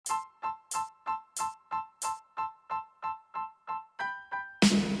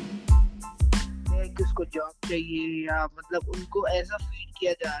उनको जॉब चाहिए, या मतलब उनको ऐसा फीड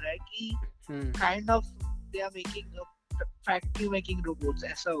किया जा रहा है कि kind of they are making factory making robots,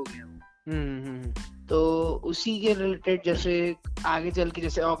 ऐसा हो गया वो। तो उसी के रिलेटेड जैसे आगे चल के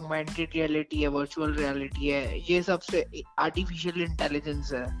जैसे ऑगमेंटेड रियलिटी है, वर्चुअल रियलिटी है, ये सबसे आर्टिफिशियल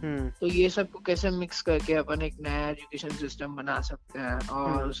इंटेलिजेंस है, तो ये सब को कैसे मिक्स करके अपन एक नया एजुकेशन सिस्टम बना सकते हैं।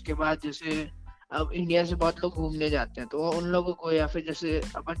 और उसके बाद जैसे अब इंडिया से बहुत लोग घूमने जाते हैं, तो उन लोगों को, या फिर जैसे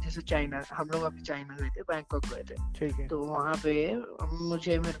अपन जैसे चाइना, हम लोग अभी चाइना गए थे, बैंकॉक गए थे, ठीक है। तो वहाँ पे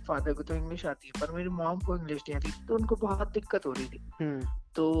मुझे, मेरे फादर को तो इंग्लिश आती है पर मेरी मॉम को इंग्लिश नहीं आती, तो उनको बहुत दिक्कत हो रही थी।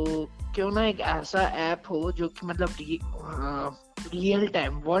 तो क्यों ना एक ऐसा ऐप हो जो कि मतलब रियल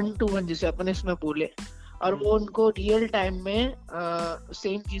टाइम 1 to 1 जिसे अपन इसमें बोले, और वो उनको रियल टाइम में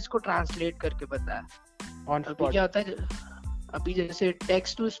सेम चीज को ट्रांसलेट करके बताए। अभी क्या होता है, अभी जैसे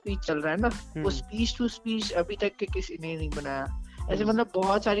टेक्स्ट टू स्पीच चल रहा है ना, वो स्पीच टू स्पीच अभी तक के किसी ने नहीं बनाया। ऐसे मतलब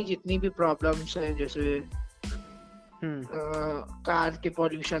बहुत सारी जितनी भी प्रॉब्लम्स हैं, जैसे कार के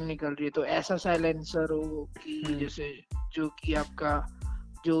पॉल्यूशन निकल रही है, तो ऐसा साइलेंसर हो कि जैसे जो कि आपका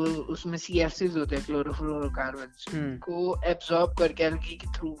जो उसमें CFCs होते हैं, क्लोरोफ्लोरोकार्बन्स, को एब्जॉर्ब करके एल्गी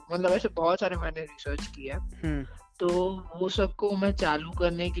के थ्रू, मतलब ऐसे बहुत सारे मैंने रिसर्च किया। तो वो सबको मैं चालू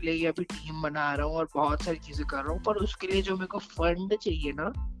करने के लिए अभी टीम बना रहा हूँ और बहुत सारी चीजें कर रहा हूँ, पर उसके लिए जो मेरे को फंड चाहिए ना,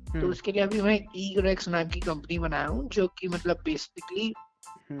 तो उसके लिए अभी मैं eGrox नाम की कंपनी बनाया हूँ, जो कि मतलब बेसिकली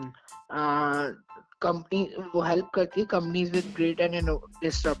कंपनी वो हेल्प करती है companies with great and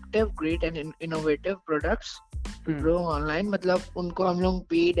disruptive, great and innovative products to grow online. मतलब उनको हम लोग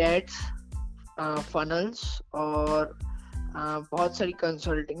पेड एड्स, फनल्स और बहुत सारी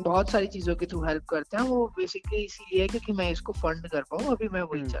कंसल्टिंग, बहुत सारी चीजों के थ्रू हेल्प करते हैं। वो बेसिकली इसीलिए क्योंकि मैं इसको फंड कर पाऊँ, अभी मैं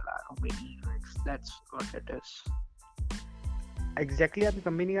वही चला रहा हूँ, मेरी eGrox, that's what it is. Exactly आपकी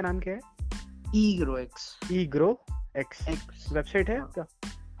कंपनी का नाम क्या है? eGrox वेबसाइट है आपका?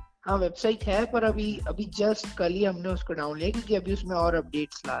 हाँ वेबसाइट है, पर अभी जस्ट कल ही हमने उसको डाउन लिया, क्योंकि अभी उसमें और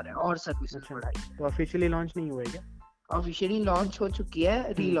अपडेट्स ला रहे हैं और सर्विसेज बढ़ाई। तो ऑफिशियली लॉन्च नहीं हुआ है क्या? ऑफिशियली लॉन्च हो चुकी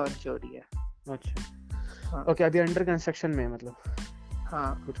है, रीलॉन्च हो रही है। अच्छा, ओके, अभी अंडर कंस्ट्रक्शन में है मतलब?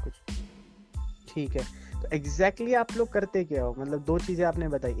 हाँ कुछ ठीक है। तो एग्जैक्टली आप लोग करते क्या हो? मतलब दो चीजें आपने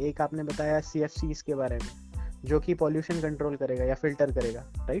बताई, एक आपने बताया CFCs के बारे में, जो कि पॉल्यूशन कंट्रोल करेगा या फिल्टर करेगा,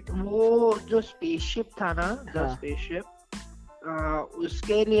 राइट? वो जो स्पेसशिप था ना, द स्पेसशिप,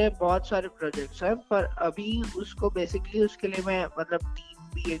 उसके लिए बहुत सारे प्रोजेक्ट्स हैं, पर अभी उसको बेसिकली उसके लिए मैं मतलब टीम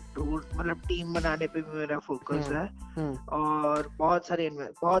भी एक मतलब टीम बनाने पे भी मेरा फोकस है, और बहुत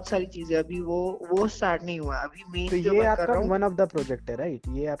सारी चीजें अभी वो स्टार्ट नहीं हुआ अभी। मेन तो जो ये मैं कर आपका रहा हूँ, वन ऑफ द प्रोजेक्ट है, राइट?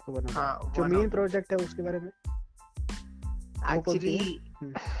 ये आपका वन ऑफ जो मेन प्रोजेक्ट है, उसके बारे में एक्चुअली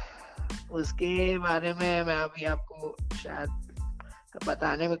उसके बारे में मैं अभी आपको शायद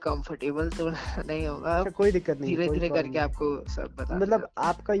बताने में कंफर्टेबल तो नहीं होगा। कोई दिक्कत नहीं, धीरे धीरे करके आपको सब बता। मतलब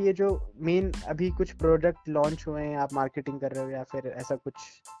आपका ये जो मेन अभी कुछ प्रोडक्ट लॉन्च हुए हैं, आप मार्केटिंग कर रहे हो या फिर ऐसा कुछ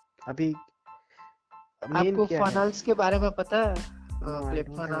अभी मेन आपको क्या फनल्स है? के बारे में पता है? Click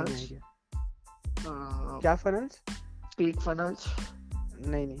funnels? क्या फनल्स? Click funnels?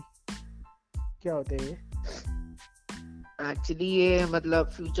 नहीं, क्या होते हैं ये? एक्चुअली ये मतलब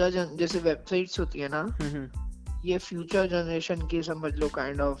फ्यूचर जैसे वेबसाइट्स होती है ना, ये फ्यूचर जनरेशन की समझ लो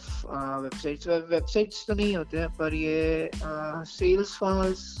काइंड ऑफ वेबसाइट्स तो नहीं होते हैं, पर ये सेल्स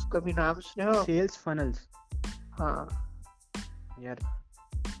फनल्स, कभी नाम सुने हो? Sales funnels? हाँ यार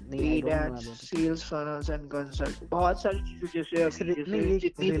paid ads, sales funnels and consult, बहुत सारी चीजें, जैसे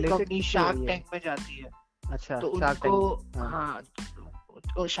जितनी भी कंपनी शार्क टैंक में जाती है, अच्छा, तो उनको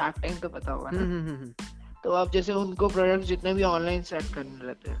तो शार्क टैंक तो पता होगा ना। तो अब जैसे उनको प्रोडक्ट जितने भी ऑनलाइन सेल करने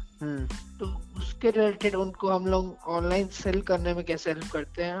रहते हैं, तो उसके रिलेटेड उनको हम लोग ऑनलाइन सेल करने में कैसे हेल्प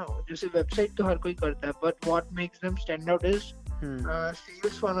करते हैं। जैसे वेबसाइट तो हर कोई करता है, but what makes them stand out is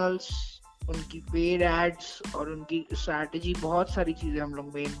sales funnels, उनकी पेड एड्स और उनकी स्ट्रैटेजी, बहुत सारी चीजें हम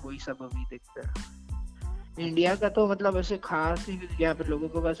लोग मेन वही सब अभी देखते हैं। इंडिया का तो मतलब ऐसे खास नहीं, क्योंकि यहाँ पे लोगों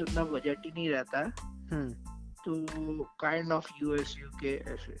के पास उतना बजट ही नहीं रहता है, तो काइंड ऑफ US UK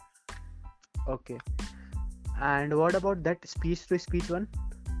ऐसे। Okay, and what about that speech to speech one?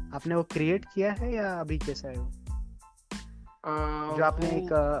 आपने वो क्रिएट किया है या अभी कैसा है वो? जो आपने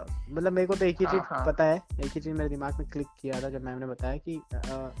एक मतलब मेरे को तो एक ही चीज पता है, एक ही चीज मेरे दिमाग में क्लिक किया था जब मैम ने बताया कि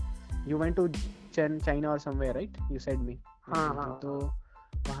यू वेंट टू चाइना और समवेयर, राइट? यू सेड मी। तो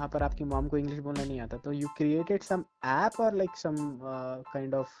वहाँ पर आपकी मॉम को इंग्लिश बोलना नहीं आता, तो यू क्रिएटेड सम ऐप और like some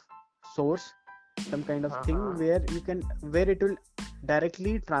kind of source, some kind of thing where it will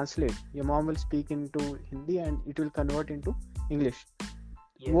directly translate. Your mom will speak into Hindi and it will convert into English.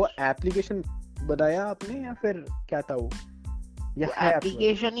 वो application बनाया आपने या फिर क्या था वो? या वो है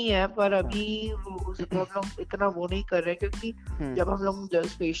एप्लीकेशन ही है, पर अभी उसको हम लोग इतना वो नहीं कर रहे, क्योंकि जब हम लोग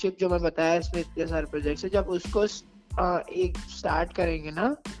स्पेसशिप जो मैं बताया इसमें इतने सारे प्रोजेक्ट्स है, जब उसको एक स्टार्ट करेंगे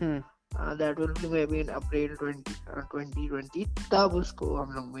ना, that will be maybe in April 2020, तब उसको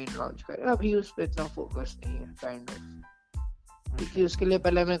हम लोग मेन लॉन्च करें। अभी उस पे इतना फोकस नहीं है काइंड ऑफ, क्योंकि उसके लिए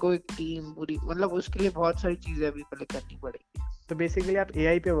पहले मेरे को एक टीम पूरी, मतलब उसके लिए बहुत सारी चीजें अभी पहले करनी पड़ेगी। तो बेसिकली आप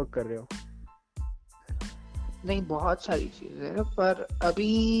एआई पे वर्क कर रहे हो? नहीं, बहुत सारी चीजें हैं, पर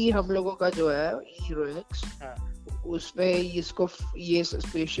अभी हम लोगों का जो है हीरोइक्स, उसपे इसको ये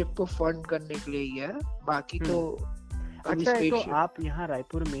स्पेसशिप को फंड करने के लिए ही है, बाकी तो अच्छा है। तो आप यहाँ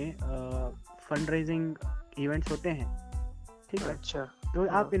रायपुर में फंड रेजिंग इवेंट्स होते हैं, ठीक है? अच्छा, तो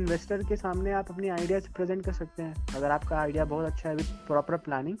आप इन्वेस्टर के सामने आप अपनी आइडियाज प्रेजेंट कर सकते हैं, अगर आपका आइडिया बहुत अच्छा है विद प्रॉपर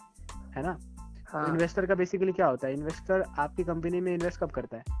प्लानिंग, है ना? हाँ। इन्वेस्टर का बेसिकली क्या होता है, इन्वेस्टर आपकी कंपनी में इन्वेस्ट कब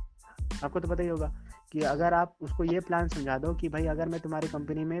करता है? आपको तो पता ही होगा कि अगर आप उसको ये प्लान समझा दो कि भाई अगर मैं तुम्हारी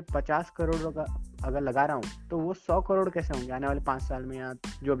कंपनी में 50 करोड़ का अगर लगा रहा हूँ तो वो 100 करोड़ कैसे होंगे आने वाले 5 साल में या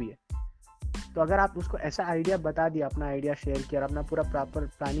जो भी है। तो अगर आप उसको ऐसा आइडिया बता दिया, अपना आइडिया शेयर किया और अपना पूरा प्रॉपर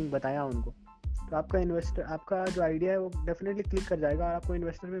प्लानिंग बताया उनको, तो आपका इन्वेस्टर, आपका जो आइडिया है वो डेफिनेटली क्लिक कर जाएगा और आपको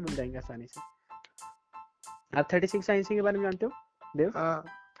इन्वेस्टर भी मिल जाएंगे आसानी से। आप 36 साइंसिंग के बारे में जानते हो देव? हाँ।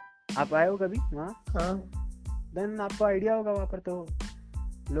 आप आए हो कभी वहाँ? हाँ। देन आपको आइडिया होगा वहाँ पर, तो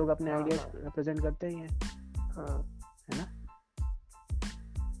लोग अपने आइडिया प्रेजेंट करते ही हैं। हाँ। है ना?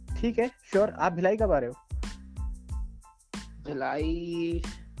 ठीक है, श्योर। आप भिलाई कब आ रहे हो? भिलाई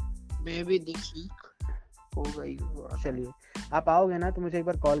में भी दिख हो गई। चलिए, आप आओगे ना तो मुझे एक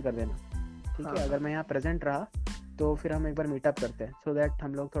बार कॉल कर देना, ठीक है? अगर मैं यहाँ प्रेजेंट रहा तो फिर हम एक बार मीटअप करते हैं, सो दैट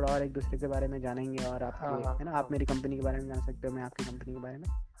हम लोग थोड़ा और एक दूसरे के बारे में जानेंगे और आपके है ना, आप मेरी कंपनी के बारे में जान सकते हो, मैं आपकी कंपनी के बारे में,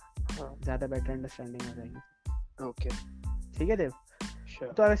 ज़्यादा बेटर अंडरस्टैंडिंग हो जाएगी। ओके, ठीक है देव?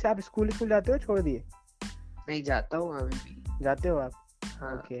 तो वैसे आप स्कूल जाते हो, छोड़ दिए? नहीं, जाता हूँ अभी भी। जाते हो आप?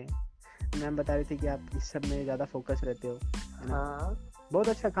 ओके। मैम बता रही थी कि आप इस सब में ज़्यादा फोकस रहते हो, है ना? बहुत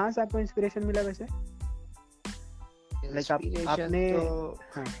अच्छा। कहाँ से आपको इंस्पिरेशन मिला वैसे? लाइक आपने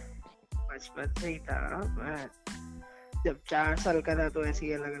बचपन से ही था। मैं जब 4 साल का था तो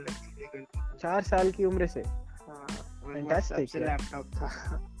ऐसी अलग अलग चीजें करता। 4 साल की उम्र से? फैंटास्टिक। लैपटॉप था।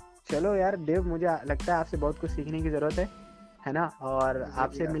 चलो यार देव, मुझे लगता है आपसे बहुत कुछ सीखने की जरूरत है ना? और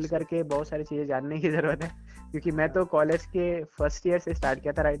आपसे मिल करके बहुत सारी चीजें जानने की जरूरत है, क्योंकि मैं तो कॉलेज के फर्स्ट ईयर से स्टार्ट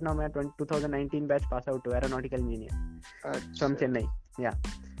किया था। राइट नाउ मैं 2019 बैच पास आउट हूँ, एरोनॉटिकल इंजीनियर फ्रॉम चेन्नई। या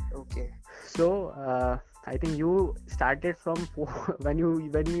okay, so I think you started from when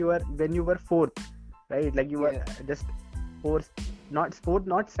you were fourth, right? Like you were just fourth,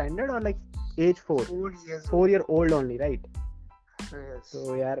 not standard, or like age 4 year old only, right? Yes.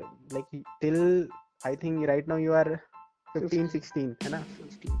 So yeah, like till I think right now you are 15 16, है ना?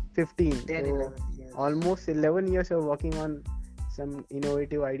 15 10 so 11 years. Almost 11 years you're working on some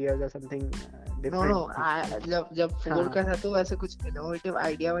innovative ideas or something different. जब 4 का था तो ऐसे कुछ innovative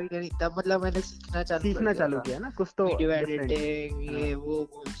idea नहीं, तब मतलब मैंने सीखना चालू किया ना कुछ तो एडिटिंग, ये वो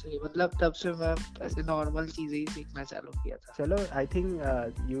मतलब तब से मैं ऐसे नॉर्मल चीजें ही सीखना चालू किया था। चलो, I think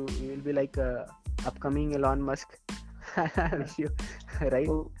you will be like upcoming Elon Musk, right?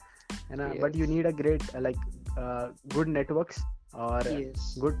 है ना? But you need a great good networks or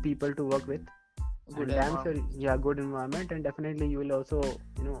good people to work with, and I'm sure good environment, and definitely you will also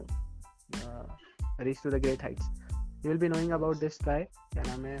reach to the great heights. You will be knowing about this guy, क्या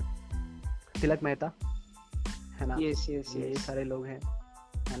नाम है, तिलक मेहता, है ना? ये सारे लोग हैं,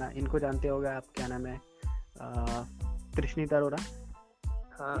 है ना? इनको जानते होगे आप, क्या नाम है, कृष्णित अरोरा,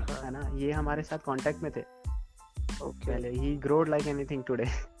 है ना? ये हमारे साथ कांटेक्ट में थे पहले। he growed like anything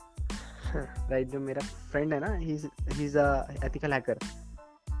today. Right, जो मेरा फ्रेंड है ना, he is a ethical hacker,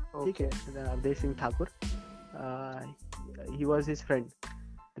 ठीक है, Awadhesh Singh Thakur, he was his friend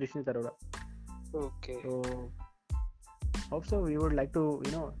कृष्णित Arora. Okay. So hope so we would like to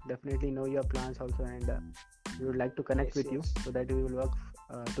definitely know your plans also, and we would like to connect with you so that we will work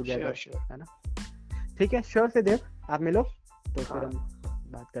together. Sure. है ना? ठीक है, sure से देव, आप मिलो तो फिर हम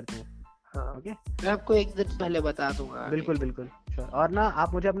बात करते हैं। ओके, मैं आपको एक दिन पहले बता दूंगा। बिल्कुल श्योर। और ना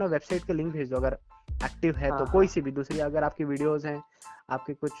आप मुझे अपना वेबसाइट का लिंक भेज दो, अगर एक्टिव है तो कोई सी भी दूसरी, अगर आपकी वीडियोस हैं,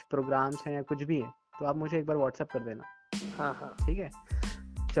 आपके कुछ प्रोग्राम्स हैं या कुछ भी है, तो आप मुझे एक बार व्हाट्सएप कर देना। ठीक है,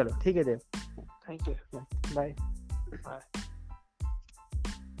 चलो ठीक है देव, थैंक यू, बाय।